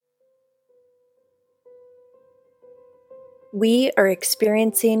We are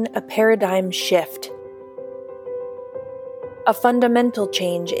experiencing a paradigm shift, a fundamental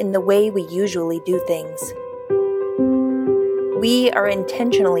change in the way we usually do things. We are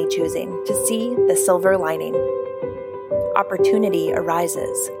intentionally choosing to see the silver lining. Opportunity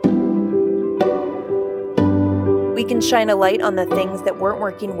arises. We can shine a light on the things that weren't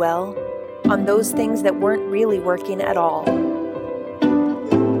working well, on those things that weren't really working at all.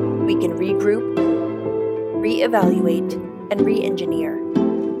 We can regroup, reevaluate, and re-engineer.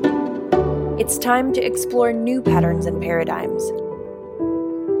 It's time to explore new patterns and paradigms,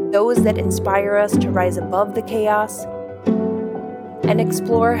 those that inspire us to rise above the chaos and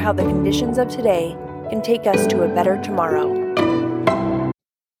explore how the conditions of today can take us to a better tomorrow.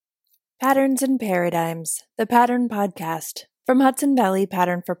 Patterns and Paradigms, the Pattern Podcast, from Hudson Valley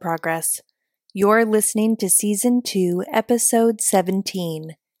Pattern for Progress. You're listening to Season 2, Episode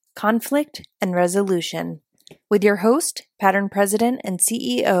 17, Conflict and Resolution, with your host, Pattern President and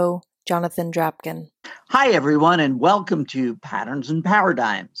CEO, Jonathan Drapkin. Hi, everyone, and welcome to Patterns and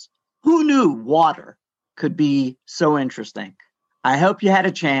Paradigms. Who knew water could be so interesting? I hope you had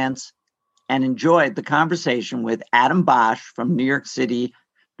a chance and enjoyed the conversation with Adam Bosch from New York City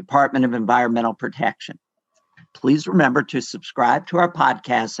Department of Environmental Protection. Please remember to subscribe to our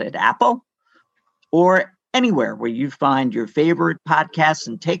podcast at Apple or anywhere where you find your favorite podcasts,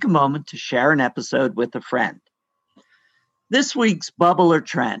 and take a moment to share an episode with a friend. This week's bubble or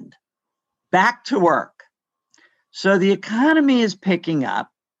trend, back to work. So the economy is picking up,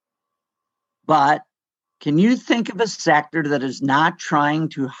 but can you think of a sector that is not trying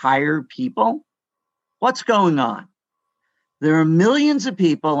to hire people? What's going on? There are millions of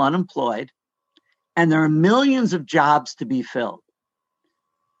people unemployed, and there are millions of jobs to be filled.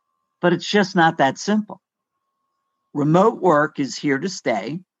 But it's just not that simple. Remote work is here to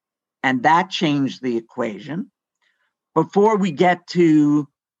stay, and that changed the equation. Before we get to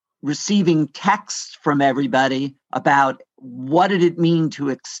receiving texts from everybody about what did it mean to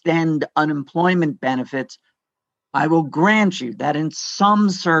extend unemployment benefits, I will grant you that in some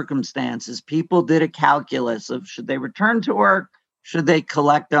circumstances, people did a calculus of should they return to work, should they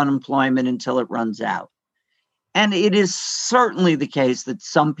collect unemployment until it runs out. And it is certainly the case that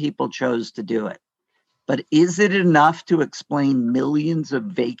some people chose to do it. But is it enough to explain millions of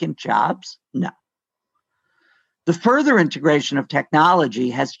vacant jobs? No. The further integration of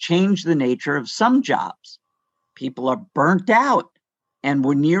technology has changed the nature of some jobs. People are burnt out and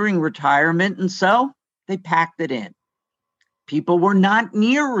were nearing retirement, and so they packed it in. People were not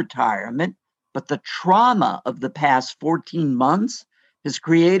near retirement, but the trauma of the past 14 months has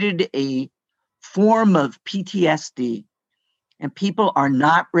created a form of PTSD, and people are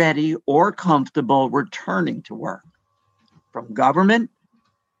not ready or comfortable returning to work. From government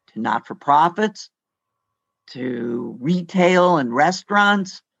to not-for-profits to retail and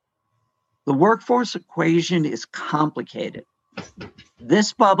restaurants, the workforce equation is complicated.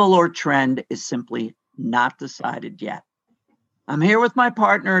 This bubble or trend is simply not decided yet. I'm here with my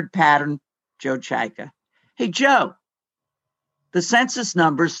partner at Pattern, Joe Chaika. Hey, Joe, the census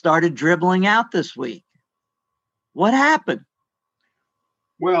numbers started dribbling out this week. What happened?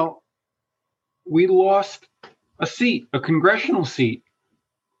 Well, we lost a seat, a congressional seat,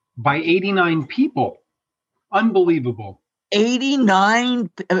 by 89 people. Unbelievable.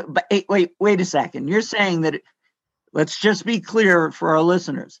 89? Wait a second. You're saying that, let's just be clear for our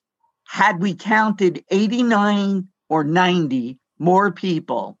listeners. Had we counted 89 or 90 more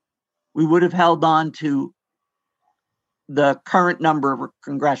people, we would have held on to the current number of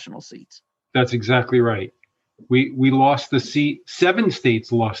congressional seats. That's exactly right. We lost the seat. 7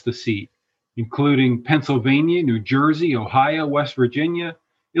 states lost the seat, including Pennsylvania, New Jersey, Ohio, West Virginia,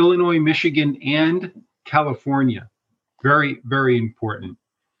 Illinois, Michigan, and California. Very, very important.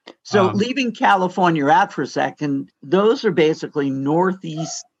 So leaving California out for a second, those are basically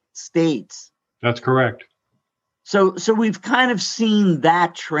Northeast states. That's correct. So we've kind of seen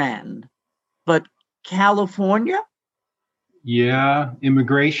that trend, but California? Yeah,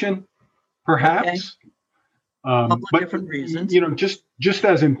 immigration, perhaps. Okay. Couple of different reasons. Just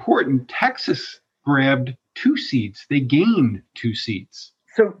as important, Texas grabbed 2 seats. They gained 2 seats.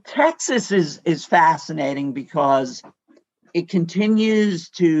 So Texas is fascinating because it continues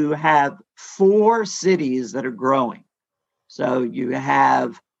to have 4 cities that are growing. So you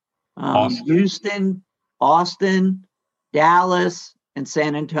have Houston, Austin, Dallas, and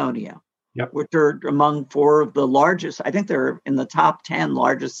San Antonio, which are among 4 of the largest. I think they're in the top 10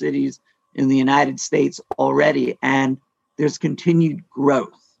 largest cities in the United States already, and there's continued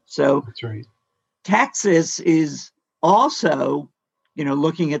growth. So that's right. Texas is also,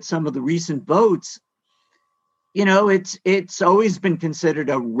 looking at some of the recent votes, it's always been considered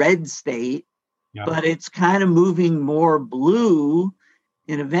a red state, Yeah. but it's kind of moving more blue.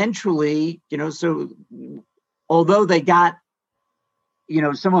 And eventually, so although they got,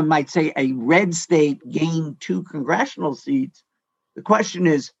 someone might say a red state gained 2 congressional seats, the question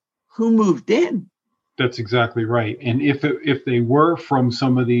is, who moved in? That's exactly right. And if they were from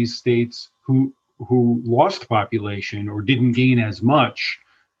some of these states who lost population or didn't gain as much,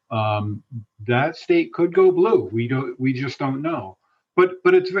 that state could go blue. We just don't know. But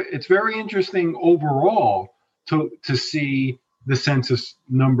it's very interesting overall to see the census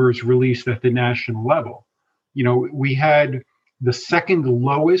numbers released at the national level. We had the second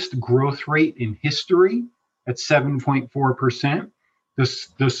lowest growth rate in history at 7.4%.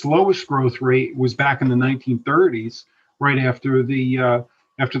 The slowest growth rate was back in the 1930s, right after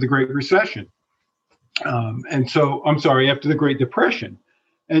the Great Recession, and so I'm sorry, after the Great Depression,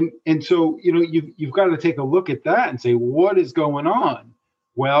 and so you've got to take a look at that and say, what is going on?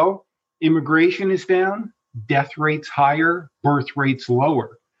 Well, immigration is down, death rates higher, birth rates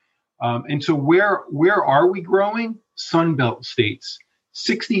lower, and so where are we growing? Sunbelt states.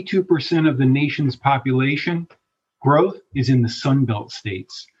 62% of the nation's population growth is in the Sunbelt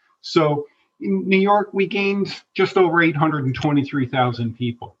states. So in New York, we gained just over 823,000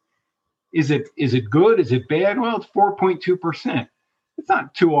 people. Is it good? Is it bad? Well, it's 4.2%. It's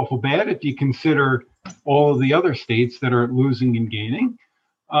not too awful bad if you consider all of the other states that are losing and gaining.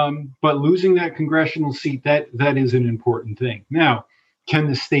 But losing that congressional seat, that is an important thing. Now, can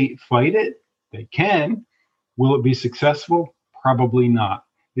the state fight it? They can. Will it be successful? Probably not.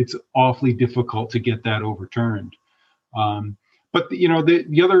 It's awfully difficult to get that overturned. But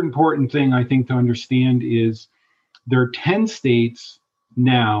the other important thing I think to understand is there are 10 states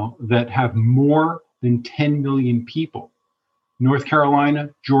now that have more than 10 million people. North Carolina,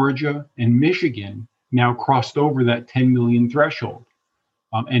 Georgia, and Michigan now crossed over that 10 million threshold.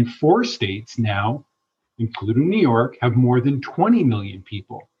 And 4 states now, including New York, have more than 20 million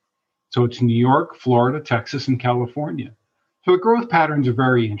people. So it's New York, Florida, Texas, and California. So the growth patterns are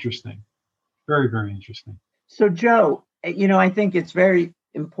very interesting. Very, very interesting. So, Joe, I think it's very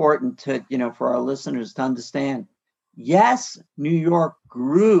important to, for our listeners to understand, yes, New York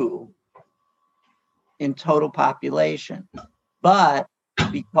grew in total population, but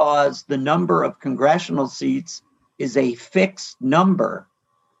because the number of congressional seats is a fixed number,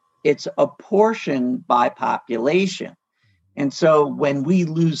 it's apportioned by population. And so when we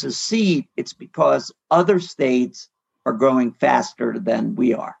lose a seat, it's because other states are growing faster than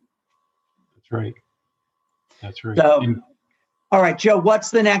we are. That's right. That's right. So, all right, Joe,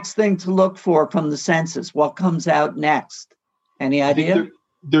 what's the next thing to look for from the census? What comes out next? Any idea?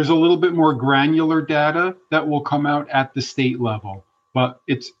 There's a little bit more granular data that will come out at the state level, but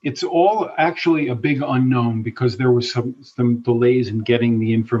it's all actually a big unknown because there was some delays in getting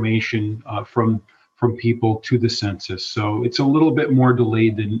the information from people to the census. So it's a little bit more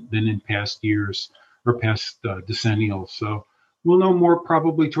delayed than in past years or past decennials. So we'll know more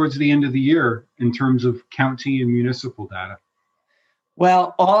probably towards the end of the year in terms of county and municipal data.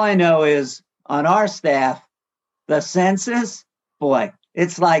 Well, all I know is on our staff, the census, boy,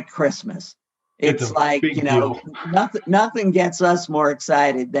 it's like Christmas. It's like, nothing gets us more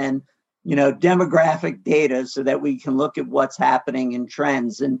excited than, demographic data so that we can look at what's happening in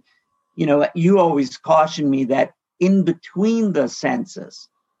trends. And, you always caution me that in between the census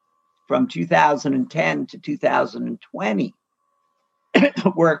from 2010 to 2020,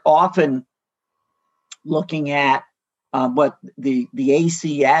 we're often looking at what the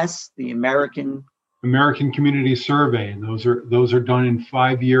ACS, the American Community Survey, and those are done in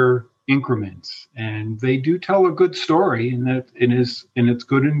 5-year increments, and they do tell a good story, and it's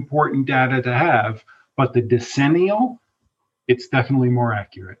good and important data to have. But the decennial, it's definitely more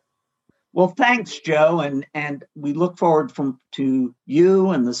accurate. Well, thanks, Joe, and we look forward to you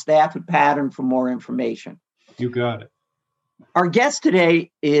and the staff at Pattern for more information. You got it. Our guest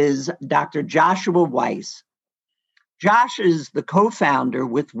today is Dr. Joshua Weiss. Josh is the co-founder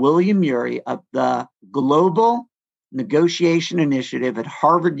with William Ury of the Global Negotiation Initiative at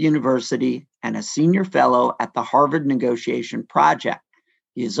Harvard University and a senior fellow at the Harvard Negotiation Project.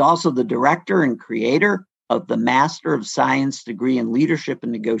 He is also the director and creator of the Master of Science degree in Leadership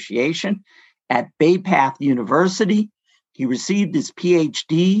and Negotiation at Bay Path University. He received his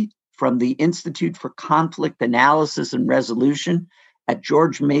PhD from the Institute for Conflict Analysis and Resolution at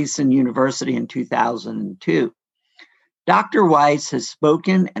George Mason University in 2002. Dr. Weiss has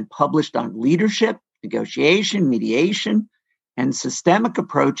spoken and published on leadership, negotiation, mediation, and systemic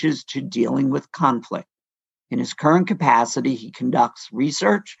approaches to dealing with conflict. In his current capacity, he conducts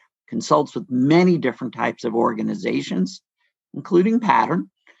research consults with many different types of organizations, including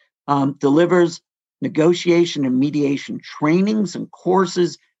Pattern, delivers negotiation and mediation trainings and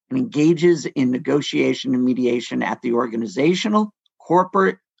courses, and engages in negotiation and mediation at the organizational,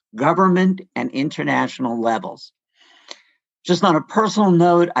 corporate, government, and international levels. Just on a personal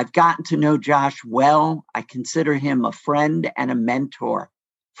note, I've gotten to know Josh well. I consider him a friend and a mentor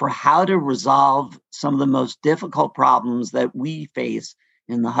for how to resolve some of the most difficult problems that we face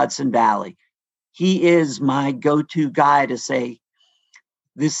in the Hudson Valley. He is my go-to guy to say,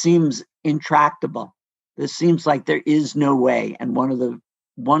 this seems intractable. This seems like there is no way. And one of the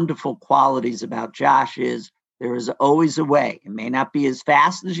wonderful qualities about Josh is there is always a way. It may not be as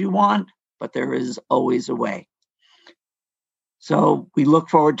fast as you want, but there is always a way. So we look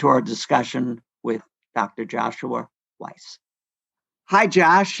forward to our discussion with Dr. Joshua Weiss. Hi,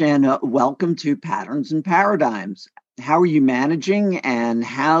 Josh, and welcome to Patterns and Paradigms. How are you managing, and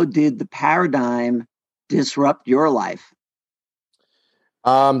how did the paradigm disrupt your life?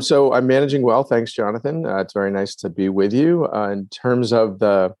 So I'm managing well. Thanks, Jonathan. It's very nice to be with you. In terms of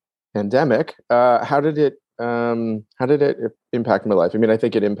the pandemic, how did it impact my life? I mean, I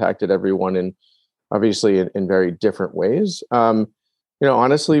think it impacted everyone in very different ways.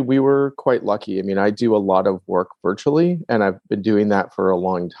 Honestly, we were quite lucky. I mean, I do a lot of work virtually, and I've been doing that for a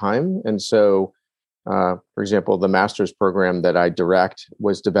long time. And so, for example, the master's program that I direct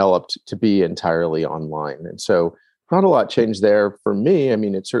was developed to be entirely online. And so not a lot changed there for me. I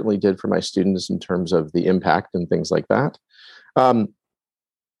mean, it certainly did for my students in terms of the impact and things like that. I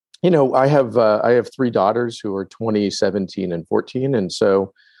have 3 daughters who are 20, 17, and 14. And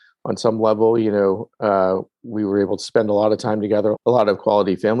so on some level, we were able to spend a lot of time together, a lot of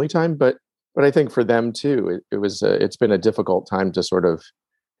quality family time. But I think for them too, it's been a difficult time to sort of,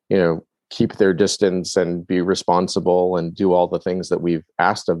 keep their distance and be responsible and do all the things that we've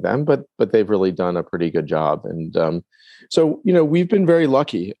asked of them. But they've really done a pretty good job. And so we've been very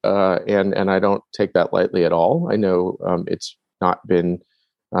lucky, and I don't take that lightly at all. I know it's not been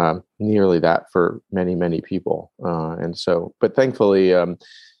nearly that for many, many people. But thankfully, I've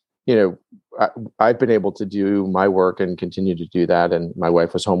been able to do my work and continue to do that. And my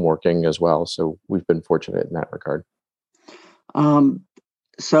wife was home working as well. So we've been fortunate in that regard.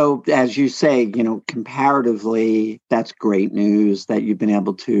 So as you say, comparatively, that's great news that you've been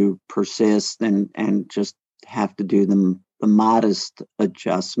able to persist and just have to do the modest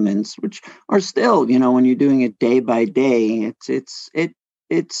adjustments, which are still, when you're doing it day by day, it's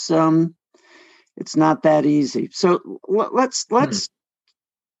not that easy. So let's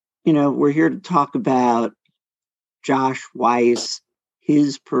we're here to talk about Josh Weiss,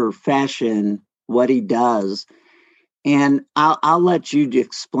 his profession, what he does. And I'll let you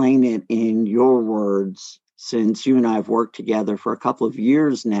explain it in your words, since you and I have worked together for a couple of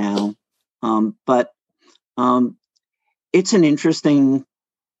years now. But it's an interesting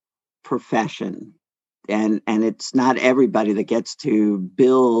profession, and it's not everybody that gets to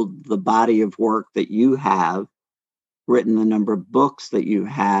build the body of work that you have, written the number of books that you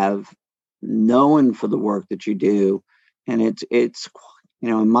have, known for the work that you do. And it's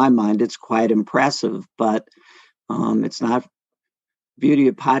in my mind, it's quite impressive, but it's not. Beauty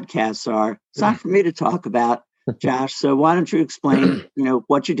of podcasts are, it's not for me to talk about, Josh. So why don't you explain,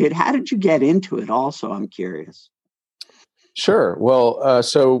 what you did? How did you get into it? Also, I'm curious. Sure. Well,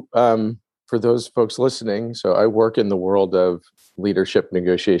 for those folks listening, so I work in the world of leadership,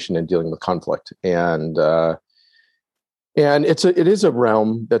 negotiation, and dealing with conflict, and it is a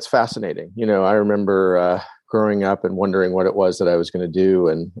realm that's fascinating. I remember growing up and wondering what it was that I was going to do,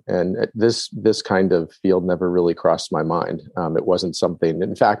 and this kind of field never really crossed my mind. It wasn't something.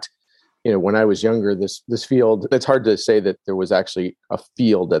 In fact, when I was younger, this field. It's hard to say that there was actually a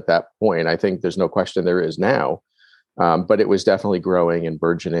field at that point. I think there's no question there is now, but it was definitely growing and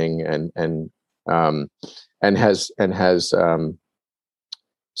burgeoning, and has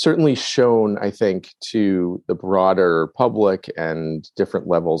certainly shown, I think, to the broader public and different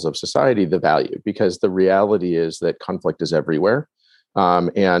levels of society the value, because the reality is that conflict is everywhere.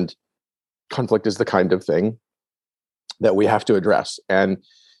 And conflict is the kind of thing that we have to address. And,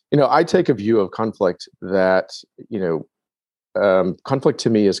 I take a view of conflict that, conflict to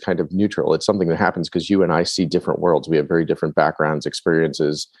me is kind of neutral. It's something that happens because you and I see different worlds. We have very different backgrounds,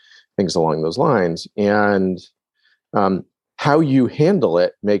 experiences, things along those lines. And how you handle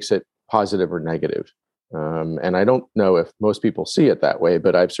it makes it positive or negative. And I don't know if most people see it that way,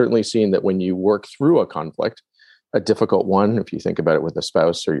 but I've certainly seen that when you work through a conflict, a difficult one, if you think about it with a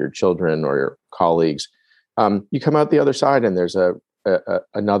spouse or your children or your colleagues, you come out the other side and there's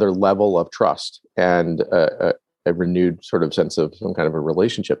another level of trust and a renewed sort of sense of some kind of a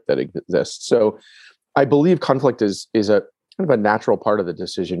relationship that exists. So I believe conflict is a kind of a natural part of the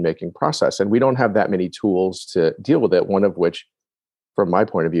decision-making process. And we don't have that many tools to deal with it, one of which, from my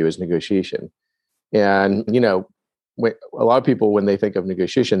point of view, is negotiation. And, a lot of people, when they think of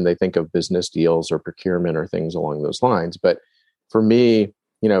negotiation, they think of business deals or procurement or things along those lines. But for me,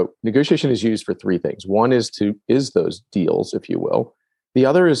 negotiation is used for three things. One is those deals, if you will. The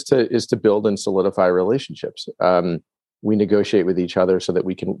other is to build and solidify relationships. We negotiate with each other so that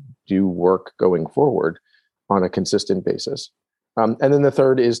we can do work going forward on a consistent basis. And then the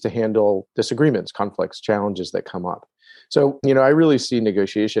third is to handle disagreements, conflicts, challenges that come up. So, I really see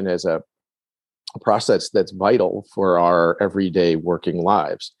negotiation as a process that's vital for our everyday working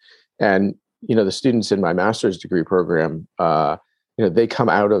lives. And, the students in my master's degree program, they come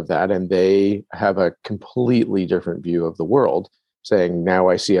out of that and they have a completely different view of the world, saying, now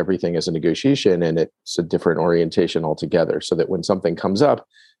I see everything as a negotiation and it's a different orientation altogether, so that when something comes up,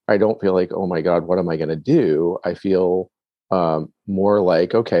 I don't feel like, oh my God, what am I going to do? I feel more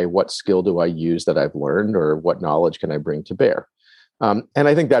like, okay, what skill do I use that I've learned, or what knowledge can I bring to bear? And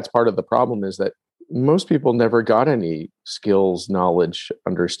I think that's part of the problem, is that most people never got any skills, knowledge,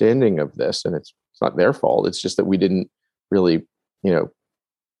 understanding of this. And it's not their fault. It's just that we didn't really,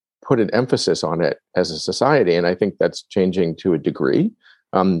 put an emphasis on it as a society. And I think that's changing to a degree.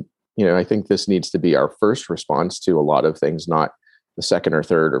 I think this needs to be our first response to a lot of things, not the second or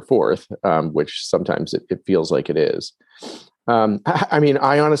third or fourth, which sometimes it feels like it is. I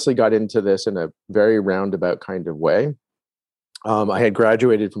honestly got into this in a very roundabout kind of way. I had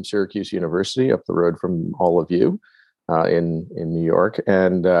graduated from Syracuse University, up the road from all of you, in New York,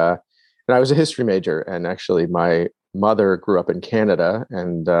 and I was a history major. And actually, my mother grew up in Canada,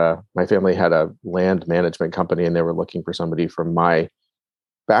 and my family had a land management company, and they were looking for somebody from my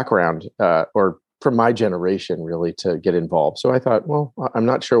background or from my generation, really, to get involved. So I thought, well, I'm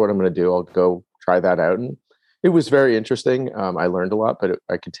not sure what I'm going to do. I'll go try that out, and it was very interesting. I learned a lot, but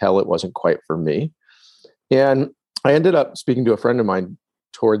I could tell it wasn't quite for me. And I ended up speaking to a friend of mine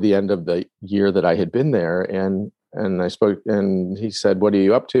toward the end of the year that I had been there, and I spoke, and he said, "What are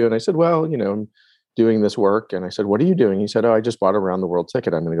you up to?" And I said, "Well, I'm doing this work." And I said, "What are you doing?" He said, "Oh, I just bought a round the world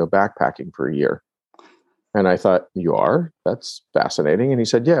ticket. I'm going to go backpacking for a year." And I thought, "You are? That's fascinating." And he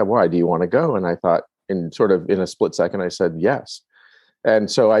said, "Yeah, why? Do you want to go?" And I thought, in a split second, I said, "Yes."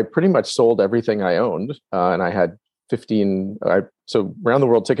 And so I pretty much sold everything I owned, and I had 15. So round the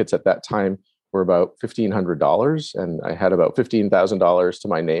world tickets at that time were about $1,500, and I had about $15,000 to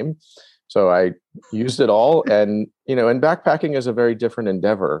my name. So I used it all, and and backpacking is a very different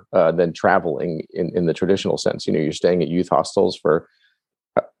endeavor than traveling in the traditional sense. You're staying at youth hostels for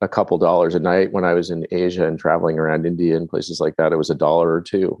a couple dollars a night. When I was in Asia and traveling around India and places like that, it was $1 or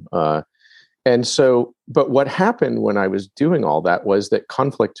 $2. And so, but what happened when I was doing all that was that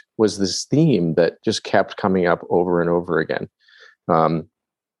conflict was this theme that just kept coming up over and over again.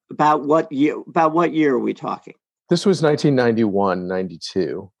 About what year are we talking? This was 1991,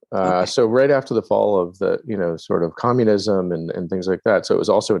 92. Okay. So right after the fall of the, sort of communism and things like that. So it was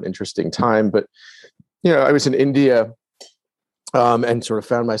also an interesting time. But, I was in India and sort of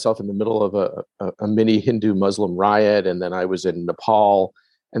found myself in the middle of a mini Hindu Muslim riot. And then I was in Nepal,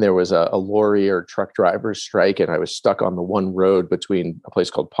 and there was a lorry or truck driver's strike. And I was stuck on the one road between a place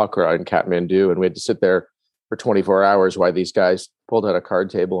called Pokhara and Kathmandu. And we had to sit there for 24 hours while these guys pulled out a card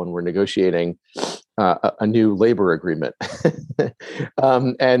table and were negotiating a new labor agreement.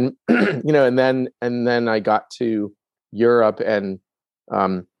 And then I got to Europe, and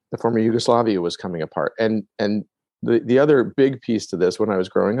the former Yugoslavia was coming apart. And the other big piece to this, when I was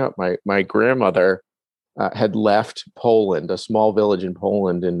growing up, my grandmother had left Poland, a small village in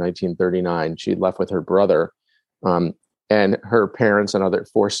Poland, in 1939. She'd left with her brother, and her parents and other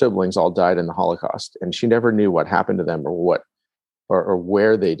 4 siblings all died in the Holocaust, and she never knew what happened to them or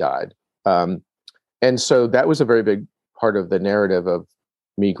where they died. And so that was a very big part of the narrative of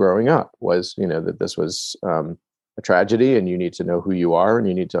me growing up, was, that this was a tragedy, and you need to know who you are, and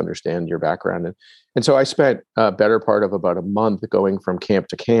you need to understand your background. And so I spent a better part of about a month going from camp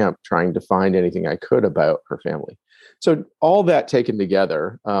to camp, trying to find anything I could about her family. So all that taken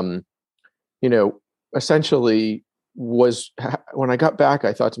together, essentially was, when I got back,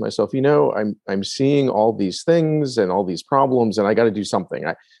 I thought to myself, I'm seeing all these things and all these problems, and I got to do something.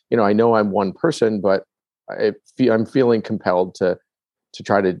 I know I'm one person, but I'm feeling compelled to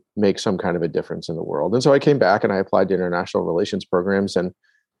try to make some kind of a difference in the world. And so I came back and I applied to international relations programs, and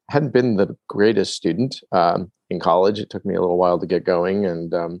hadn't been the greatest student in college. It took me a little while to get going.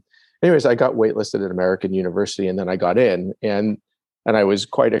 And anyways, I got waitlisted at American University, and then I got in, and I was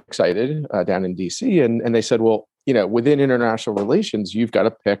quite excited down in DC. And they said, well, within international relations, you've got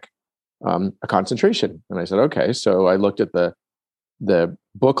to pick a concentration. And I said, okay. So I looked at the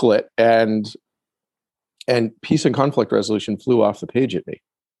booklet, and peace and conflict resolution flew off the page at me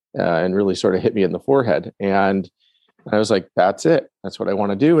and really sort of hit me in the forehead. And I was like, that's it. That's what I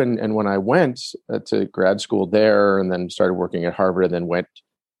want to do. And when I went to grad school there, and then started working at Harvard, and then went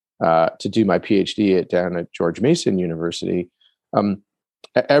to do my PhD down at George Mason University,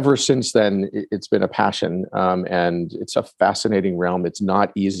 ever since then, it's been a passion, and it's a fascinating realm. It's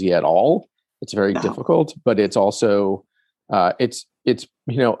not easy at all. It's very difficult, but it's also it's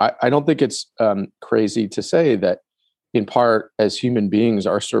I don't think it's crazy to say that in part, as human beings,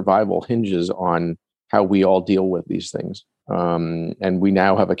 our survival hinges on how we all deal with these things. And we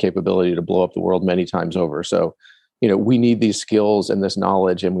now have a capability to blow up the world many times over. So, we need these skills and this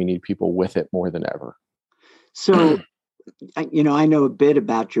knowledge, and we need people with it more than ever. So, I know a bit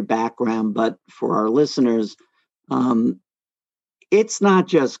about your background, but for our listeners, it's not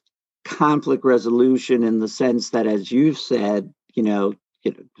just conflict resolution in the sense that, as you've said,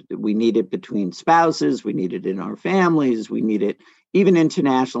 we need it between spouses, we need it in our families, we need it even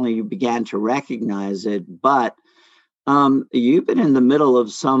internationally. You began to recognize it, but you've been in the middle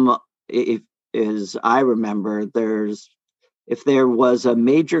of some, as I remember, if there was a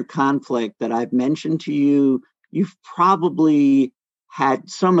major conflict that I've mentioned to you, you've probably had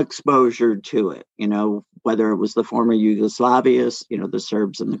some exposure to it, whether it was the former Yugoslavia, the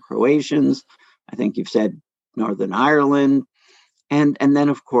Serbs and the Croatians. I think you've said Northern Ireland, and then,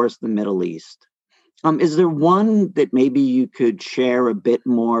 of course, the Middle East. Is there one that maybe you could share a bit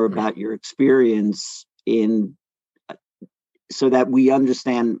more about your experience in, so that we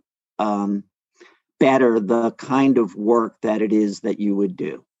understand better the kind of work that it is that you would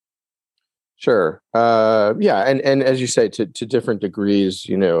do? Sure. Yeah. And as you say, to different degrees,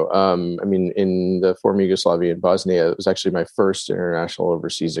 in the former Yugoslavia and Bosnia, it was actually my first international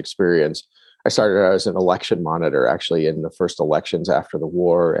overseas experience. I started out as an election monitor, actually, in the first elections after the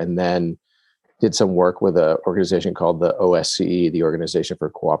war, and then did some work with an organization called the OSCE, the Organization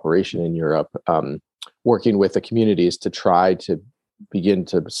for Cooperation in Europe, working with the communities to try to begin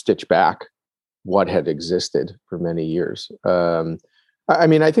to stitch back what had existed for many years.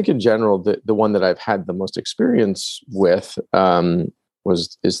 I think in general, the one that I've had the most experience with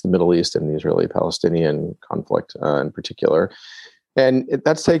is the Middle East and the Israeli-Palestinian conflict in particular. And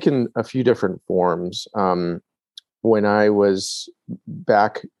that's taken a few different forms. When I was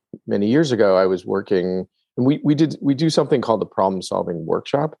back many years ago, I was working, and we do something called the problem-solving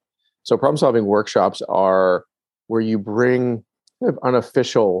workshop. So problem-solving workshops are where you bring kind of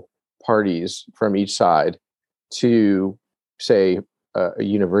unofficial parties from each side to, say, a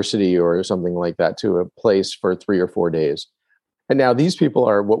university or something like that, to a place for 3 or 4 days. And now these people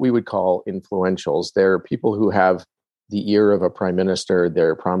are what we would call influentials. They're people who have the ear of a prime minister,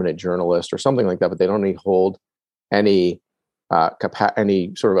 they're a prominent journalist or something like that, but they don't really hold any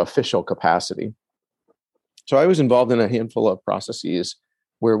sort of official capacity. So I was involved in a handful of processes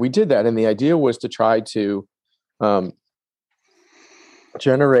where we did that. And the idea was to try to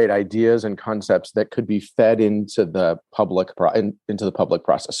generate ideas and concepts that could be fed into the public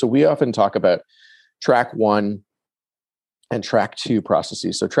process. So we often talk about track 1 and track 2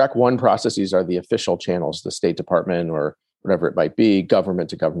 processes. So track 1 processes are the official channels, the State Department or whatever it might be, government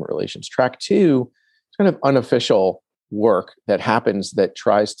to government relations. Track 2 is kind of unofficial work that happens that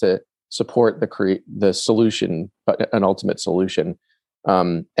tries to support the solution, an ultimate solution.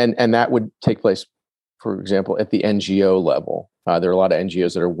 And that would take place, for example, at the NGO level. There are a lot of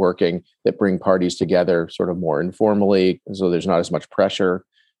NGOs that are working that bring parties together sort of more informally, so there's not as much pressure.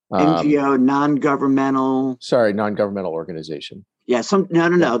 NGO, non-governmental. Sorry, non-governmental organization. Yeah,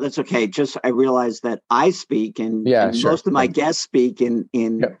 no, that's okay. Just I realize that I speak and most of my guests speak in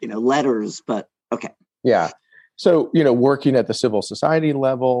letters, but okay. Yeah. So, working at the civil society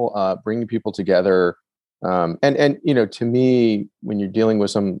level, bringing people together. And to me, when you're dealing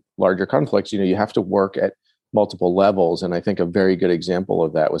with some larger conflicts, you have to work at multiple levels. And I think a very good example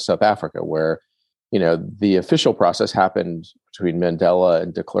of that was South Africa, where, the official process happened between Mandela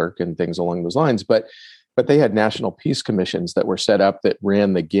and de Klerk and things along those lines. But they had national peace commissions that were set up that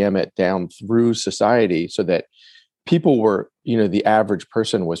ran the gamut down through society so that people were, the average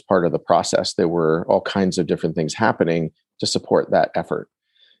person was part of the process. There were all kinds of different things happening to support that effort.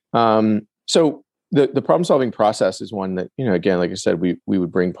 So the problem-solving process is one that, again, like I said, we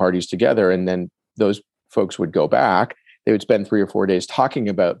would bring parties together, and then those folks would go back. They would spend 3 or 4 days talking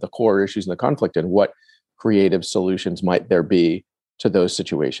about the core issues in the conflict and what creative solutions might there be to those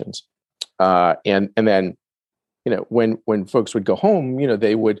situations. And then, when folks would go home,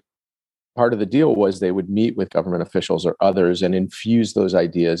 they would part of the deal was they would meet with government officials or others and infuse those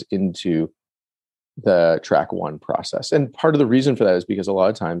ideas into the track one process. And part of the reason for that is because a lot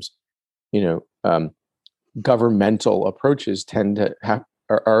of times, governmental approaches tend to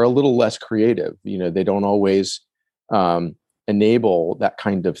are a little less creative. They don't always enable that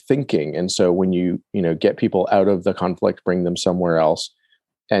kind of thinking. And so when you get people out of the conflict, bring them somewhere else,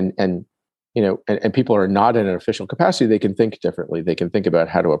 and people are not in an official capacity, they can think differently. They can think about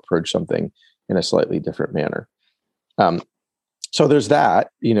how to approach something in a slightly different manner. So there's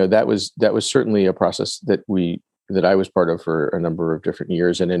that. That was certainly a process that I was part of for a number of different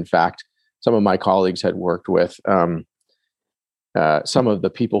years. And in fact, some of my colleagues had worked with some of the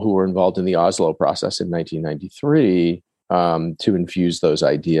people who were involved in the Oslo process in 1993 to infuse those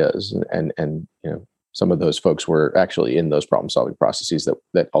ideas. And some of those folks were actually in those problem-solving processes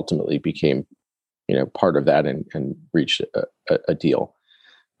that ultimately became, part of that and reached a deal.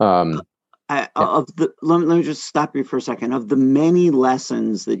 Let me just stop you for a second. Of the many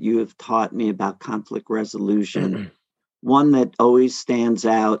lessons that you have taught me about conflict resolution, one that always stands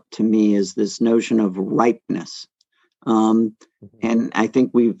out to me is this notion of ripeness. And I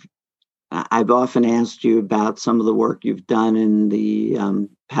think I've often asked you about some of the work you've done in the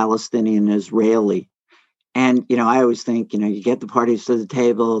Palestinian-Israeli. And, I always think, you get the parties to the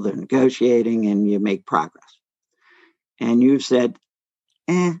table, they're negotiating, and you make progress. And you've said,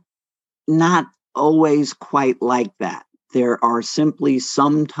 not always quite like that. There are simply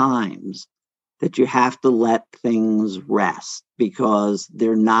some times that you have to let things rest because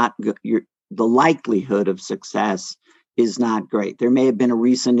they're not the likelihood of success is not great. There may have been a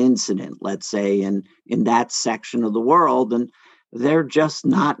recent incident, let's say, in that section of the world, and they're just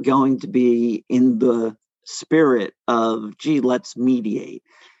not going to be in the spirit of, let's mediate.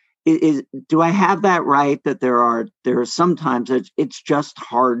 Do I have that right, that there are sometimes it's just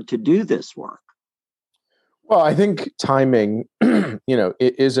hard to do this work? Well, I think timing,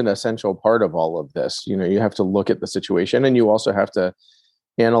 it is an essential part of all of this. You have to look at the situation, and you also have to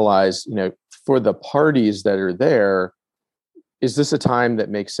analyze, for the parties that are there, is this a time that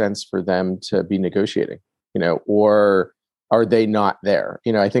makes sense for them to be negotiating, or are they not there?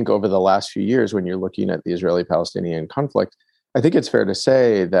 I think over the last few years, when you're looking at the Israeli-Palestinian conflict, I think it's fair to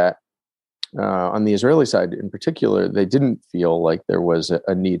say that on the Israeli side in particular, they didn't feel like there was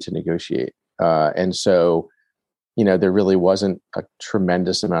a need to negotiate. And so, there really wasn't a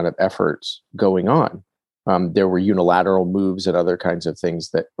tremendous amount of efforts going on. There were unilateral moves and other kinds of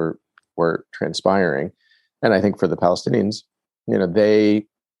things that were transpiring. And I think for the Palestinians,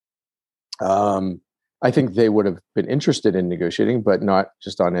 I think they would have been interested in negotiating, but not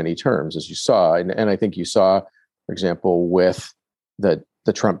just on any terms, as you saw. And I think you saw, for example, with the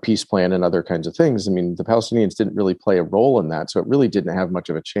Trump peace plan and other kinds of things. I mean, the Palestinians didn't really play a role in that, so it really didn't have much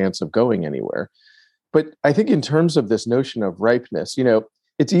of a chance of going anywhere. But I think in terms of this notion of ripeness,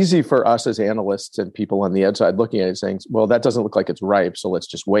 it's easy for us as analysts and people on the outside looking at it saying, well, that doesn't look like it's ripe, so let's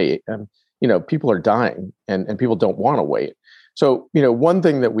just wait. And, people are dying and people don't want to wait. So, one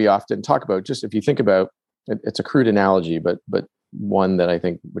thing that we often talk about, just if you think about, it's a crude analogy, but one that I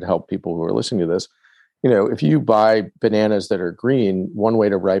think would help people who are listening to this, if you buy bananas that are green, one way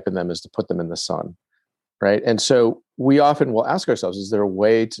to ripen them is to put them in the sun, right? And so we often will ask ourselves, is there a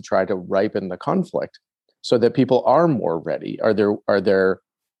way to try to ripen the conflict so that people are more ready? Are there,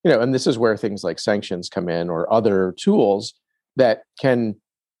 and this is where things like sanctions come in or other tools that can,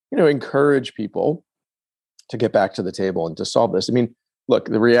 encourage people to get back to the table and to solve this. I mean, look,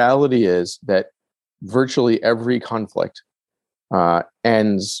 the reality is that virtually every conflict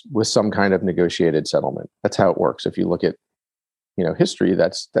ends with some kind of negotiated settlement. That's how it works. If you look at, history,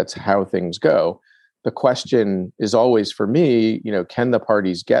 that's how things go. The question is always for me, can the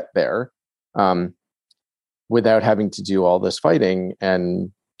parties get there without having to do all this fighting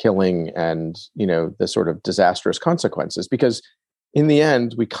and killing and, the sort of disastrous consequences? Because in the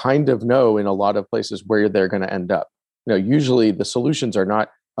end, we kind of know in a lot of places where they're going to end up. Usually the solutions are not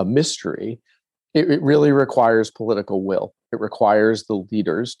a mystery. It really requires political will. It requires the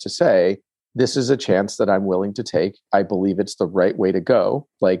leaders to say, this is a chance that I'm willing to take. I believe it's the right way to go,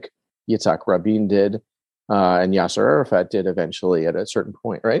 like Yitzhak Rabin did and Yasser Arafat did eventually at a certain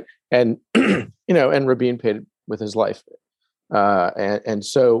point, right? And, and Rabin paid with his life. And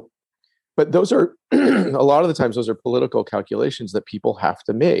so, but those are, a lot of the times, those are political calculations that people have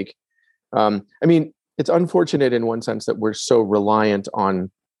to make. I mean, it's unfortunate in one sense that we're so reliant on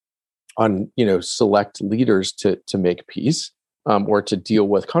select leaders to make peace or to deal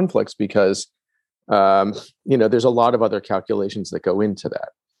with conflicts because there's a lot of other calculations that go into that.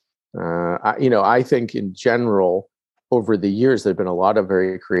 I think in general, over the years, there have been a lot of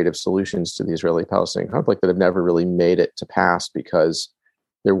very creative solutions to the Israeli-Palestinian conflict that have never really made it to pass because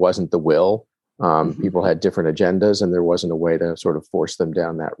there wasn't the will. People had different agendas, and there wasn't a way to sort of force them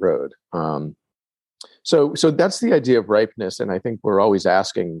down that road. So that's the idea of ripeness, and I think we're always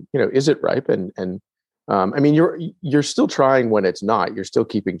asking, is it ripe? And I mean, you're still trying when it's not. You're still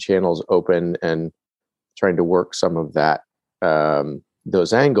keeping channels open and trying to work some of that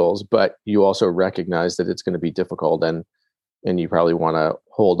those angles, but you also recognize that it's going to be difficult, and you probably want to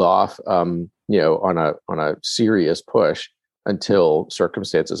hold off, on a serious push until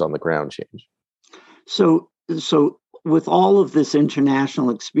circumstances on the ground change. So with all of this international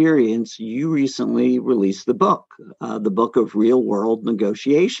experience, you recently released the book of Real World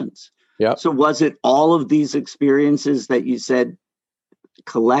Negotiations. Yeah. So was it all of these experiences that you said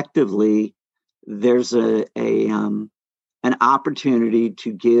collectively there's an opportunity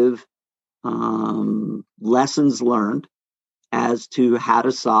to give lessons learned as to how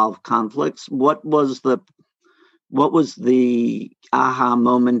to solve conflicts? What was the aha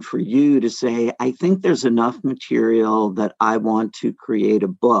moment for you to say, I think there's enough material that I want to create a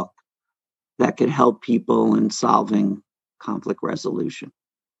book that could help people in solving conflict resolution?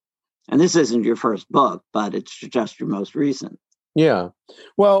 And this isn't your first book, but it's just your most recent. Yeah.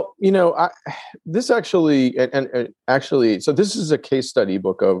 Well, this actually, so this is a case study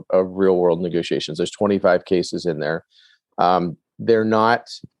book of real world negotiations. There's 25 cases in there. They're not,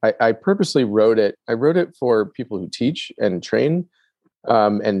 I purposely wrote it. I wrote it for people who teach and train,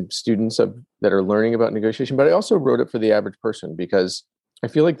 and students that are learning about negotiation, but I also wrote it for the average person because I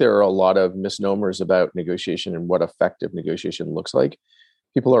feel like there are a lot of misnomers about negotiation and what effective negotiation looks like.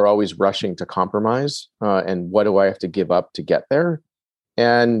 People are always rushing to compromise, and what do I have to give up to get there?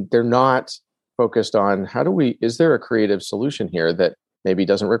 And they're not focused on is there a creative solution here that maybe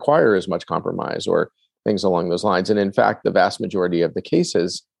doesn't require as much compromise or things along those lines. And in fact, the vast majority of the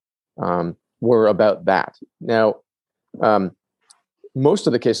cases were about that. Now, most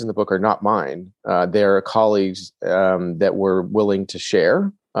of the cases in the book are not mine. They're colleagues that were willing to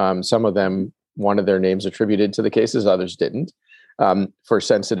share. Some of them wanted their names attributed to the cases, others didn't. For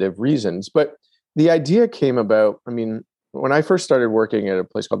sensitive reasons. But the idea came about, when I first started working at a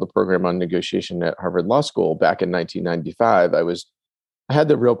place called the Program on Negotiation at Harvard Law School back in 1995, I had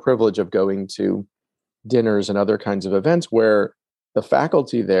the real privilege of going to dinners and other kinds of events where the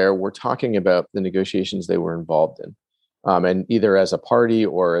faculty there were talking about the negotiations they were involved in, and either as a party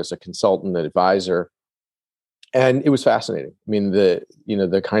or as a consultant, an advisor. And it was fascinating.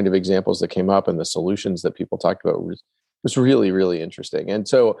 The kind of examples that came up and the solutions that people talked about was really, really interesting. And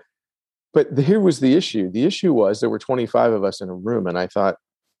so, but here was the issue. The issue was there were 25 of us in a room. And I thought,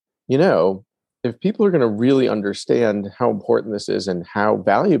 if people are going to really understand how important this is and how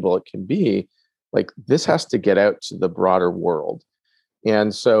valuable it can be, like this has to get out to the broader world.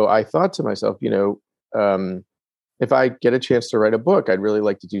 And so I thought to myself, if I get a chance to write a book, I'd really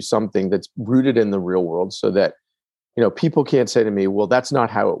like to do something that's rooted in the real world so that, people can't say to me, well, that's not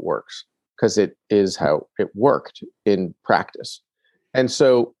how it works. Because it is how it worked in practice. And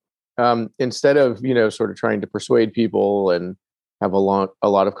so instead of, sort of trying to persuade people and have a lot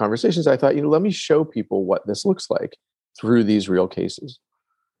of conversations, I thought, let me show people what this looks like through these real cases.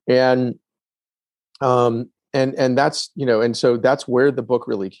 And that's, and so that's where the book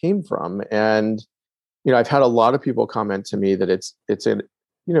really came from. And, I've had a lot of people comment to me that it's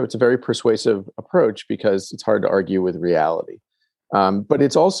a very persuasive approach because it's hard to argue with reality. But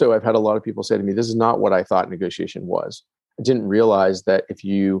it's also, I've had a lot of people say to me, this is not what I thought negotiation was. I didn't realize that if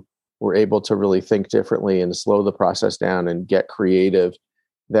you were able to really think differently and slow the process down and get creative,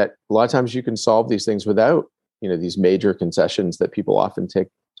 that a lot of times you can solve these things without, these major concessions that people often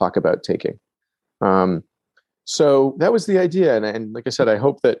talk about taking. So that was the idea. And like I said, I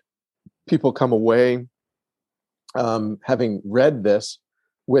hope that people come away having read this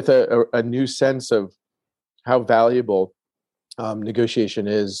with a new sense of how valuable negotiation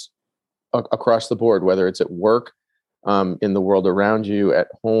is across the board, whether it's at work, in the world around you, at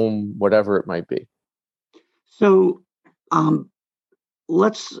home, whatever it might be. So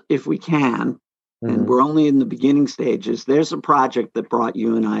let's, if we can, and we're only in the beginning stages, there's a project that brought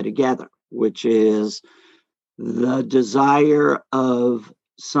you and I together, which is the desire of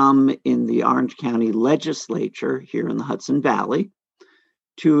some in the Orange County legislature here in the Hudson Valley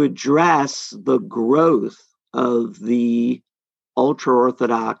to address the growth of the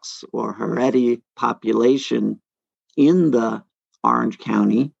ultra-Orthodox or Haredi population in the Orange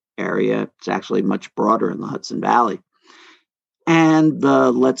County area. It's actually much broader in the Hudson Valley. And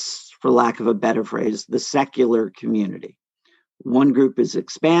for lack of a better phrase, the secular community. One group is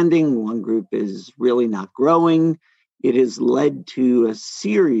expanding, one group is really not growing. it has led to a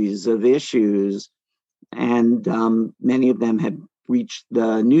series of issues, and many of them have reached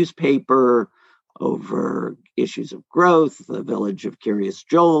the newspaper over issues of growth. The village of Curious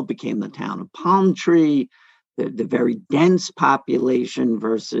Joel became the town of Palm Tree, the very dense population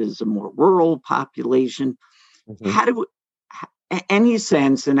versus a more rural population. Mm-hmm. How do any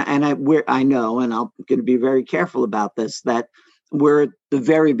sense, and I know, and I'm going to be very careful about this, that we're at the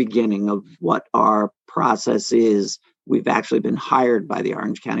very beginning of what our process is. We've actually been hired by the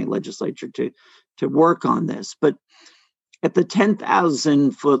Orange County Legislature to work on this. But at the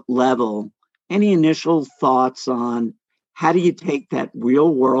 10,000 foot level, any initial thoughts on how do you take that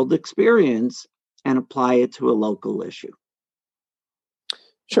real world experience and apply it to a local issue?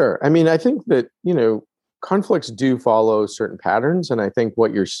 Sure. I mean, I think that, conflicts do follow certain patterns. And I think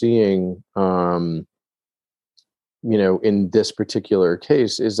what you're seeing, in this particular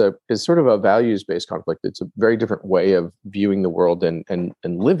case is sort of a values-based conflict. It's a very different way of viewing the world and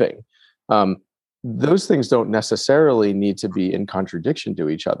living. Those things don't necessarily need to be in contradiction to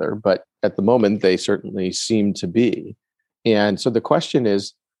each other, but at the moment they certainly seem to be. And so the question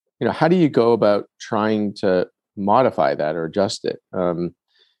is, how do you go about trying to modify that or adjust it?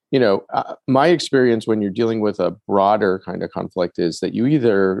 My experience when you're dealing with a broader kind of conflict is that you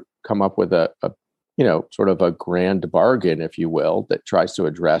either come up with a sort of a grand bargain, if you will, that tries to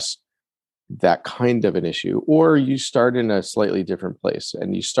address that kind of an issue, or you start in a slightly different place,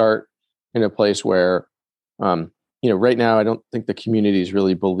 and you start in a place where, right now, I don't think the communities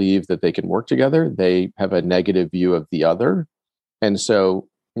really believe that they can work together. They have a negative view of the other. And so,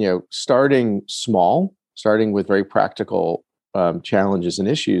 starting small, starting with very practical challenges and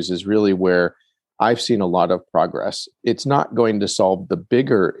issues is really where I've seen a lot of progress. It's not going to solve the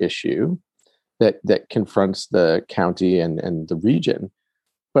bigger issue that confronts the county and the region.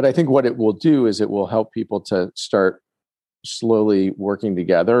 But I think what it will do is it will help people to start slowly working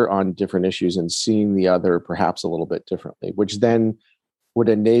together on different issues and seeing the other perhaps a little bit differently, which then would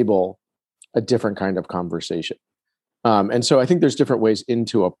enable a different kind of conversation. And so I think there's different ways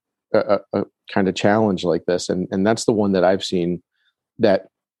into a kind of challenge like this. And that's the one that I've seen that,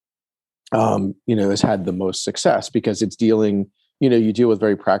 has had the most success, because it's dealing, you deal with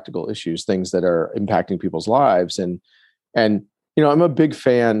very practical issues, things that are impacting people's lives. And I'm a big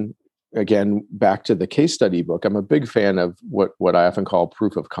fan, again, back to the case study book, I'm a big fan of what I often call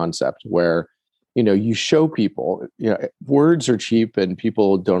proof of concept, where, you show people, words are cheap and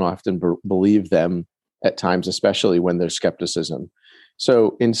people don't often believe them at times, especially when there's skepticism.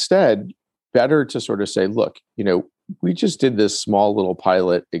 So instead, better to sort of say, look, we just did this small little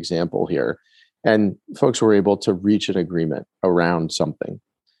pilot example here, and folks were able to reach an agreement around something.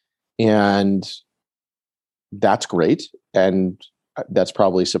 And that's great. And that's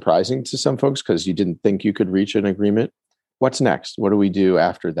probably surprising to some folks because you didn't think you could reach an agreement. What's next? What do we do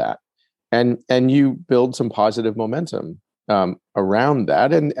after that? And you build some positive momentum around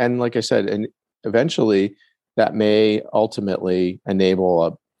that. And like I said, and eventually that may ultimately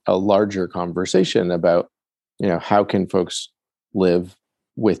enable a larger conversation about, how can folks live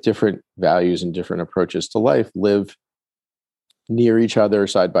with different values and different approaches to life, live near each other,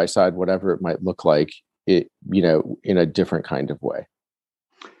 side by side, whatever it might look like, in a different kind of way.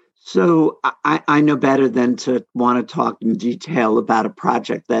 So I know better than to want to talk in detail about a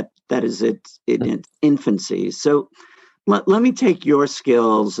project that is in its infancy. So let me take your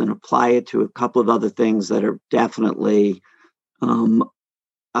skills and apply it to a couple of other things that are definitely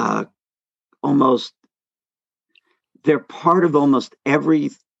they're part of almost every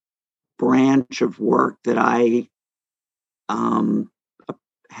branch of work that I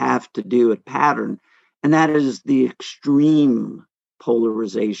have to do at Pattern, and that is the extreme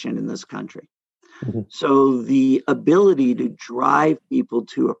polarization in this country. Mm-hmm. So the ability to drive people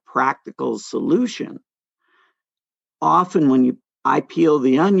to a practical solution, often when I peel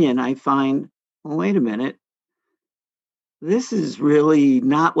the onion, I find, well, wait a minute, this is really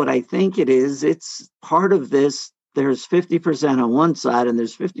not what I think it is. It's part of this. There's 50% on one side and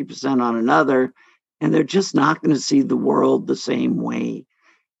there's 50% on another, and they're just not going to see the world the same way.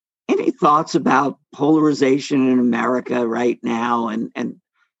 Any thoughts about polarization in America right now, and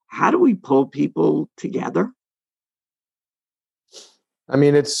how do we pull people together? I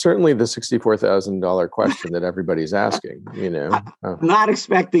mean, it's certainly the $64,000 question that everybody's asking, I'm not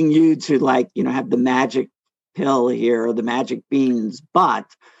expecting you to have the magic pill here or the magic beans, but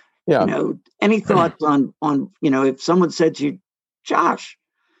any thoughts on if someone said to you, Josh,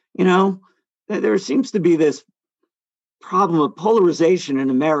 there seems to be this problem of polarization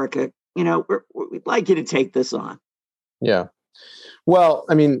in America, we'd like you to take this on. Yeah. Well,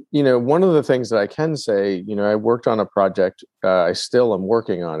 I mean, one of the things that I can say, I worked on a project. I still am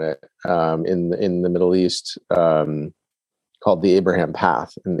working on it in the Middle East called the Abraham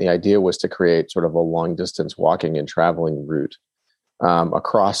Path, and the idea was to create sort of a long distance walking and traveling route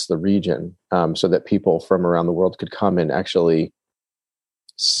across the region, so that people from around the world could come and actually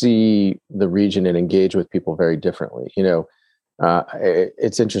see the region and engage with people very differently.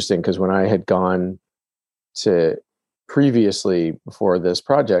 It's interesting because when I had gone to previously before this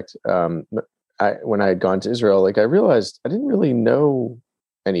project, when I had gone to Israel, I realized I didn't really know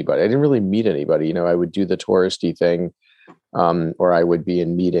anybody. I didn't really meet anybody. I would do the touristy thing, or I would be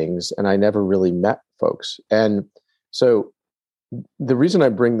in meetings, and I never really met folks. And so the reason I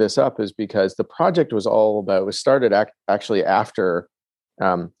bring this up is because the project was all about, it was started actually after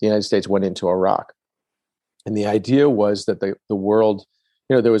the United States went into Iraq. And the idea was that the world,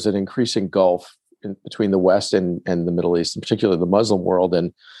 there was an increasing gulf between the West and the Middle East, in particular the Muslim world.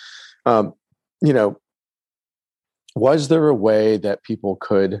 And, was there a way that people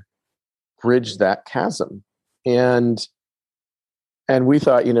could bridge that chasm? And we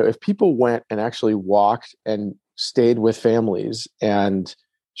thought, if people went and actually walked and stayed with families and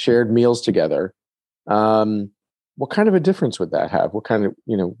shared meals together, what kind of a difference would that have?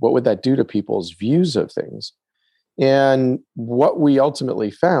 What would that do to people's views of things? And what we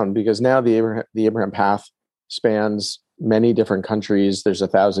ultimately found, because now the Abraham Path spans many different countries, there's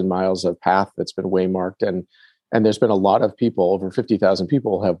 1,000 miles of path that's been waymarked, and there's been a lot of people, over 50,000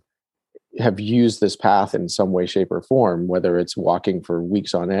 people have used this path in some way, shape, or form, whether it's walking for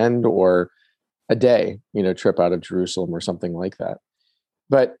weeks on end or a day, trip out of Jerusalem or something like that.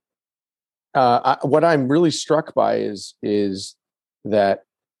 But what I'm really struck by is that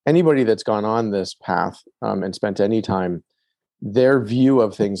anybody that's gone on this path and spent any time, their view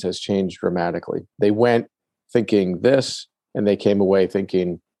of things has changed dramatically. They went thinking this, and they came away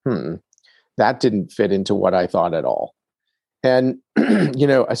thinking, that didn't fit into what I thought at all. And,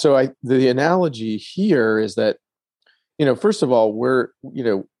 so the analogy here is that, first of all,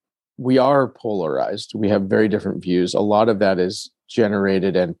 we are polarized. We have very different views. A lot of that is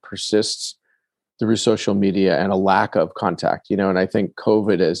generated and persists through social media and a lack of contact, and I think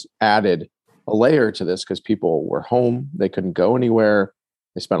COVID has added a layer to this because people were home, they couldn't go anywhere,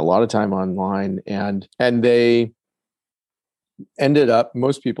 they spent a lot of time online, and they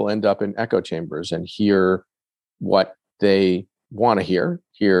most people end up in echo chambers and hear what they want to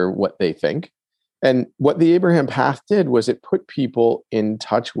hear what they think. And what the Abraham Path did was it put people in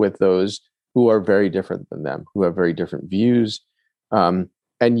touch with those who are very different than them, who have very different views. And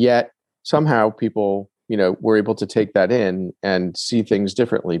yet somehow people, were able to take that in and see things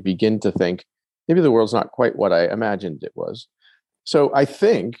differently, begin to think, maybe the world's not quite what I imagined it was. So I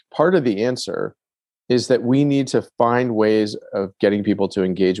think part of the answer is that we need to find ways of getting people to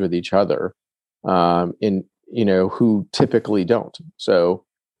engage with each other who typically don't. So,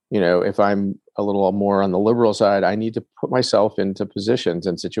 if I'm a little more on the liberal side, I need to put myself into positions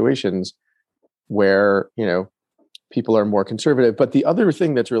and situations where, people are more conservative. But the other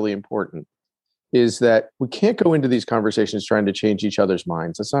thing that's really important is that we can't go into these conversations trying to change each other's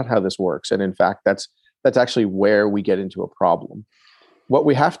minds. That's not how this works. And in fact, that's actually where we get into a problem. What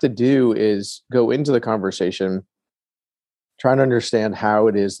we have to do is go into the conversation, trying to understand how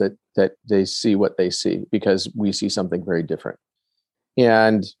it is that they see what they see, because we see something very different.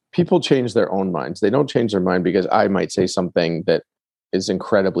 And people change their own minds. They don't change their mind because I might say something that is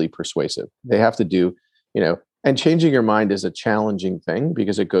incredibly persuasive. They have to do, and changing your mind is a challenging thing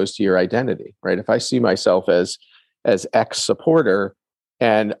because it goes to your identity, right? If I see myself as X supporter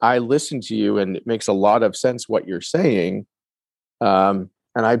and I listen to you and it makes a lot of sense what you're saying, and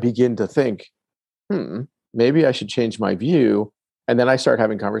I begin to think, maybe I should change my view. And then I start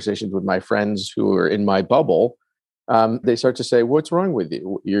having conversations with my friends who are in my bubble. They start to say, "What's wrong with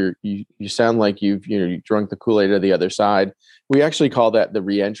you? You sound like you drunk the Kool-Aid of the other side." We actually call that the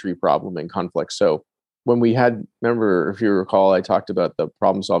reentry problem in conflict. So when remember, if you recall, I talked about the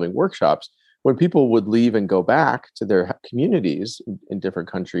problem-solving workshops. When people would leave and go back to their communities in different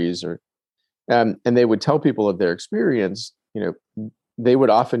countries, and they would tell people of their experience, they would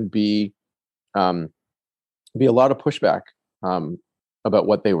often be a lot of pushback about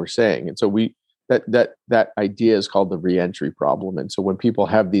what they were saying. And so that idea is called the reentry problem. And so when people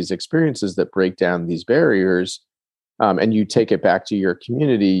have these experiences that break down these barriers, and you take it back to your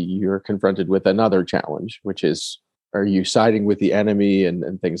community, you're confronted with another challenge, which is, are you siding with the enemy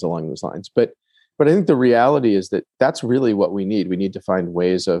and things along those lines? But I think the reality is that that's really what we need. We need to find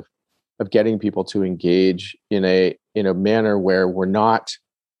ways of getting people to engage in a manner where we're not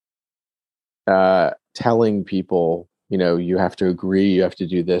telling people you have to agree, you have to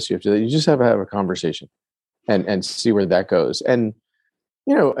do this, you just have to have a conversation and see where that goes. And,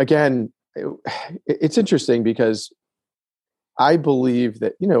 again, it's interesting because I believe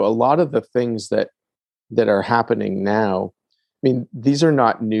that, a lot of the things that are happening now, I mean, these are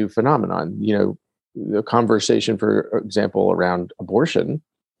not new phenomenon. The conversation, for example, around abortion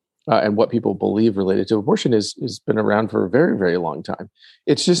and what people believe related to abortion has been around for a very, very long time.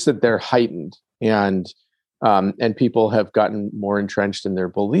 It's just that they're heightened and people have gotten more entrenched in their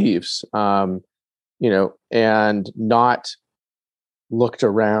beliefs, and not looked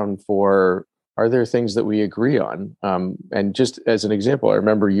around for, are there things that we agree on? And just as an example, I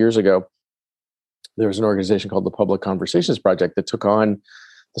remember years ago, there was an organization called the Public Conversations Project that took on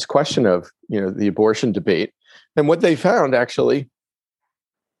this question of, the abortion debate. And what they found, actually,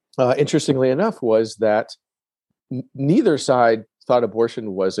 interestingly enough, was that neither side thought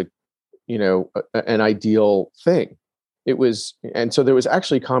abortion was an ideal thing. It was, and so there was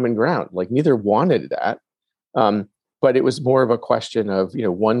actually common ground. Like neither wanted that, but it was more of a question of,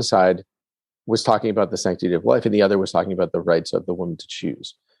 one side was talking about the sanctity of life and the other was talking about the rights of the woman to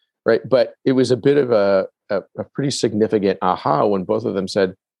choose, right? But it was a bit of a pretty significant aha when both of them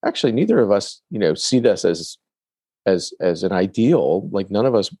said, actually, neither of us, see this as an ideal. Like none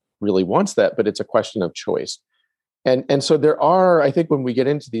of us really wants that, but it's a question of choice. And so there are, I think, when we get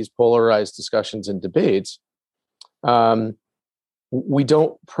into these polarized discussions and debates, we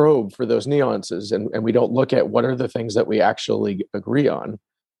don't probe for those nuances and we don't look at what are the things that we actually agree on.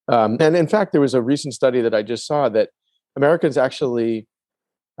 And in fact, there was a recent study that I just saw that Americans actually,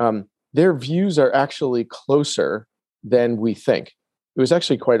 their views are actually closer than we think. It was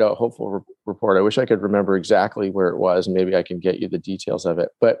actually quite a hopeful report. I wish I could remember exactly where it was. Maybe I can get you the details of it.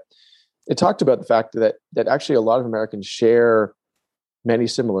 But it talked about the fact that actually a lot of Americans share many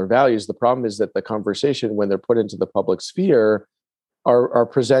similar values. The problem is that the conversation, when they're put into the public sphere, are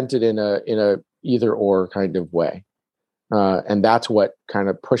presented in a either or kind of way, and that's what kind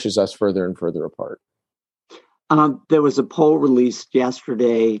of pushes us further and further apart. There was a poll released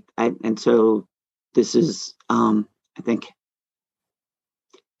yesterday, and so this is, I think,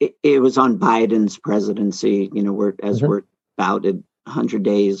 it was on Biden's presidency. We're about 100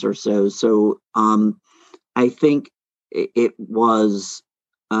 days or so. So I think it was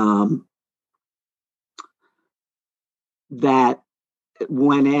that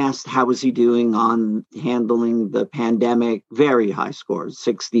when asked how was he doing on handling the pandemic, very high scores.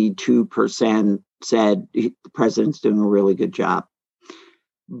 62% said the president's doing a really good job.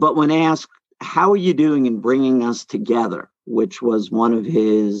 But when asked, how are you doing in bringing us together, which was one of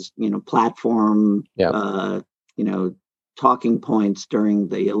his, platform, talking points during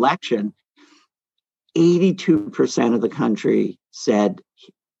the election, 82% of the country said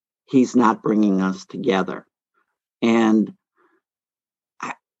he's not bringing us together. And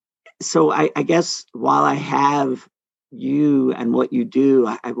so I guess while I have you and what you do,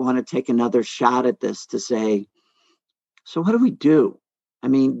 I want to take another shot at this to say, so what do we do? I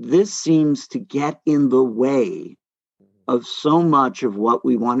mean, this seems to get in the way of so much of what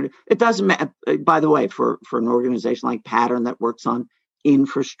we wanted. It doesn't matter, by the way, for an organization like Pattern that works on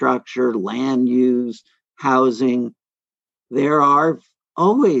infrastructure, land use, housing, there are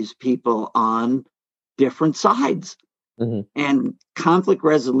always people on different sides. Mm-hmm. And conflict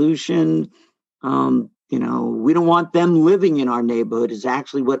resolution, we don't want them living in our neighborhood is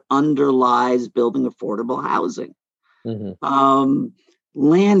actually what underlies building affordable housing. Mm-hmm.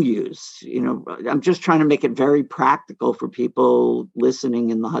 Land use, I'm just trying to make it very practical for people listening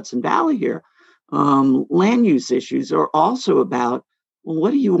in the Hudson Valley here. Land use issues are also about, well,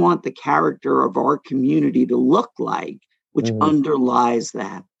 what do you want the character of our community to look like, which mm-hmm. underlies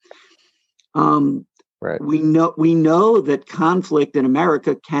that. Right. We know that conflict in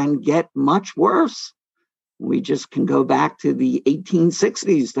America can get much worse. We just can go back to the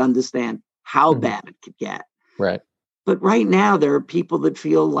 1860s to understand how mm-hmm. bad it could get. Right. But right now, there are people that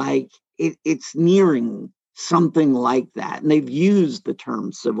feel like it's nearing something like that, and they've used the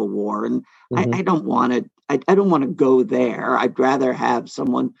term civil war. And mm-hmm. I don't want to. I don't want to go there. I'd rather have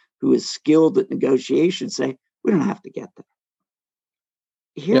someone who is skilled at negotiation say, "We don't have to get there.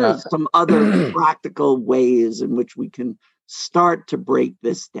 Here are some other practical ways in which we can start to break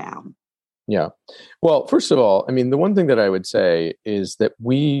this down." Yeah. Well, first of all, I mean, the one thing that I would say is that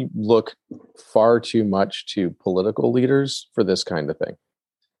we look far too much to political leaders for this kind of thing.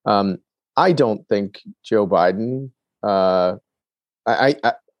 I don't think Joe Biden, I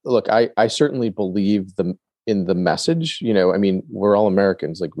certainly believe in the message, I mean, we're all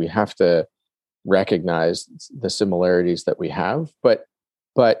Americans, like we have to recognize the similarities that we have, but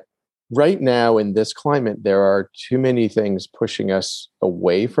right now in this climate, there are too many things pushing us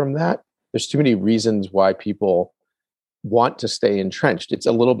away from that. There's too many reasons why people want to stay entrenched. It's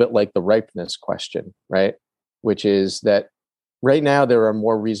a little bit like the ripeness question, right? Which is that right now there are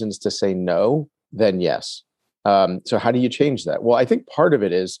more reasons to say no than yes. So how do you change that? Well, I think part of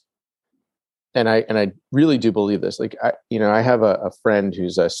it is, and I really do believe this. Like I have a friend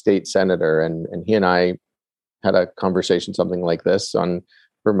who's a state senator, and he and I had a conversation, something like this,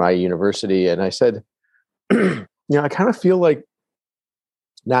 for my university, and I said, I kind of feel like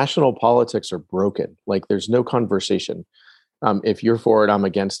national politics are broken. Like there's no conversation. If you're for it, I'm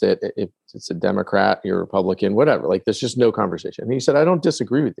against it. If it's a Democrat, you're a Republican, whatever. Like there's just no conversation. And he said, I don't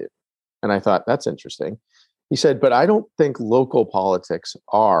disagree with you. And I thought, that's interesting. He said, but I don't think local politics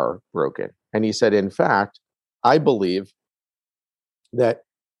are broken. And he said, in fact, I believe that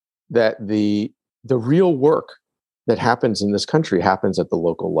the real work that happens in this country happens at the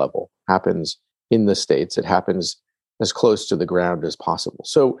local level, happens in the states. It happens as close to the ground as possible.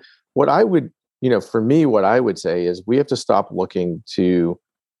 So what I would, for me, what I would say is we have to stop looking to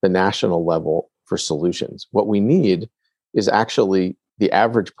the national level for solutions. What we need is actually the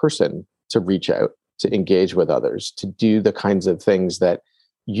average person to reach out, to engage with others, to do the kinds of things that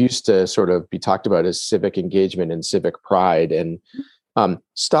used to sort of be talked about as civic engagement and civic pride, and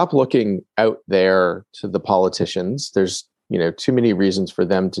stop looking out there to the politicians. There's too many reasons for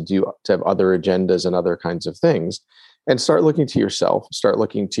them to have other agendas and other kinds of things, and start looking to yourself, start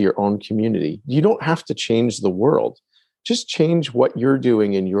looking to your own community. You don't have to change the world, just change what you're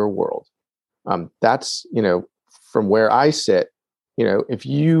doing in your world. That's from where I sit, if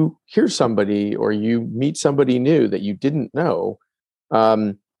you hear somebody or you meet somebody new that you didn't know,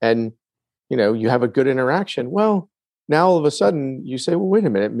 and you have a good interaction, well, now all of a sudden you say, well, wait a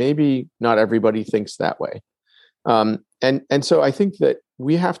minute, maybe not everybody thinks that way. And so I think that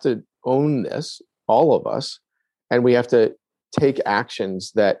we have to own this, all of us, and we have to take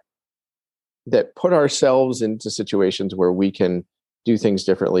actions that put ourselves into situations where we can do things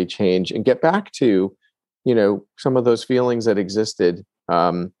differently, change, and get back to, some of those feelings that existed.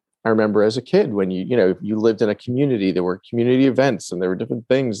 I remember as a kid when you lived in a community, there were community events and there were different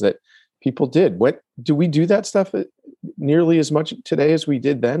things that people did. Do we do that stuff nearly as much today as we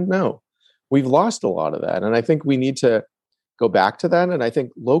did then? No, we've lost a lot of that. And I think we need to go back to that. And I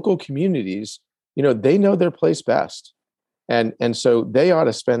think local communities, they know their place best. And so they ought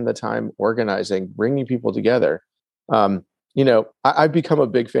to spend the time organizing, bringing people together. I've become a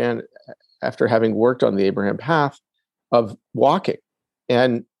big fan after having worked on the Abraham Path of walking.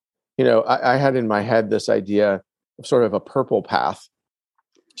 And, I had in my head this idea of sort of a purple path.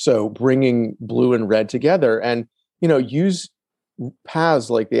 So bringing blue and red together and, use paths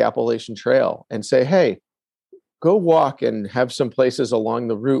like the Appalachian Trail and say, hey, go walk and have some places along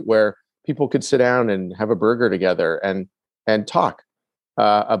the route where people could sit down and have a burger together and talk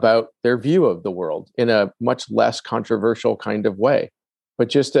about their view of the world in a much less controversial kind of way. But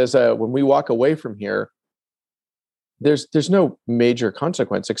just as when we walk away from here, there's no major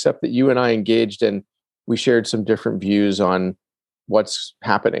consequence except that you and I engaged and we shared some different views on what's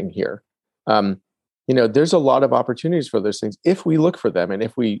happening here. There's a lot of opportunities for those things if we look for them and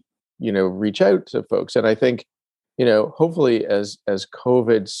if we, reach out to folks. And I think, hopefully as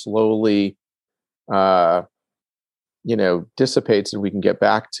COVID slowly, dissipates and we can get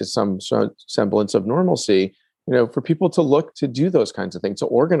back to some semblance of normalcy, for people to look to do those kinds of things, to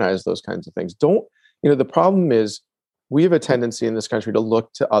organize those kinds of things. The problem is we have a tendency in this country to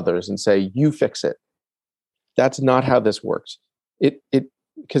look to others and say, you fix it. That's not how this works.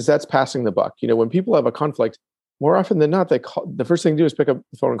 Because that's passing the buck. When people have a conflict, more often than not, the first thing to do is pick up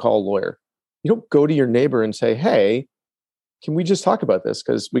the phone and call a lawyer. You don't go to your neighbor and say, hey, can we just talk about this?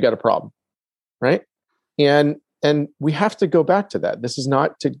 Because we got a problem, right? And we have to go back to that. This is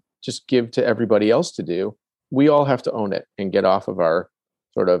not to just give to everybody else to do. We all have to own it and get off of our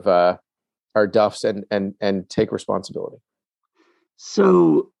sort of our duffs and take responsibility.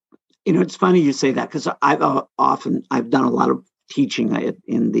 So, it's funny you say that because I've done a lot of teaching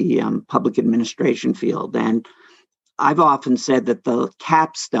in the public administration field, and I've often said that the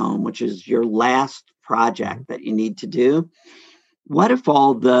capstone, which is your last project that you need to do, what if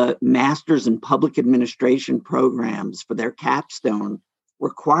all the masters in public administration programs for their capstone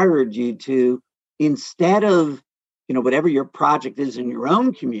required you to, instead of whatever your project is in your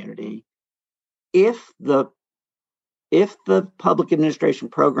own community, if the public administration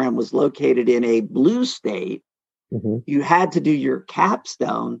program was located in a blue state, you had to do your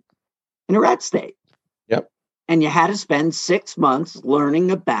capstone in a red state. Yep. And you had to spend 6 months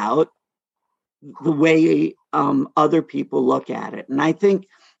learning about the way other people look at it. And I think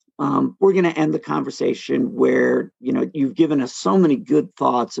we're going to end the conversation where, you've given us so many good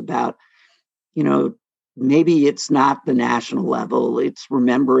thoughts about, maybe it's not the national level. It's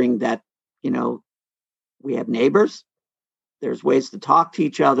remembering that, we have neighbors. There's ways to talk to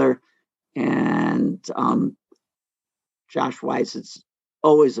each other. And Josh Weiss, it's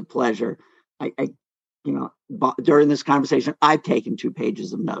always a pleasure. During this conversation, I've taken 2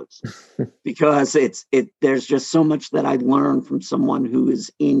 pages of notes because there's just so much that I learned from someone who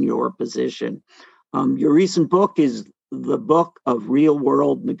is in your position. Your recent book is the Book of Real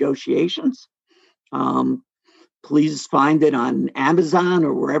World Negotiations. Please find it on Amazon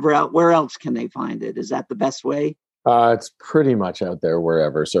or where else can they find it? Is that the best way? It's pretty much out there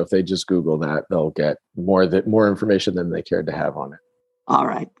wherever. So if they just Google that, they'll get more information than they cared to have on it. All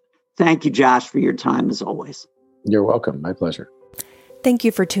right. Thank you, Josh, for your time as always. You're welcome. My pleasure. Thank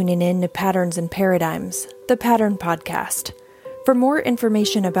you for tuning in to Patterns and Paradigms, the Pattern Podcast. For more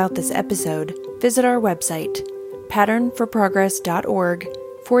information about this episode, visit our website,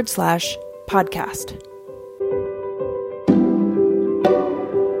 patternforprogress.org/podcast.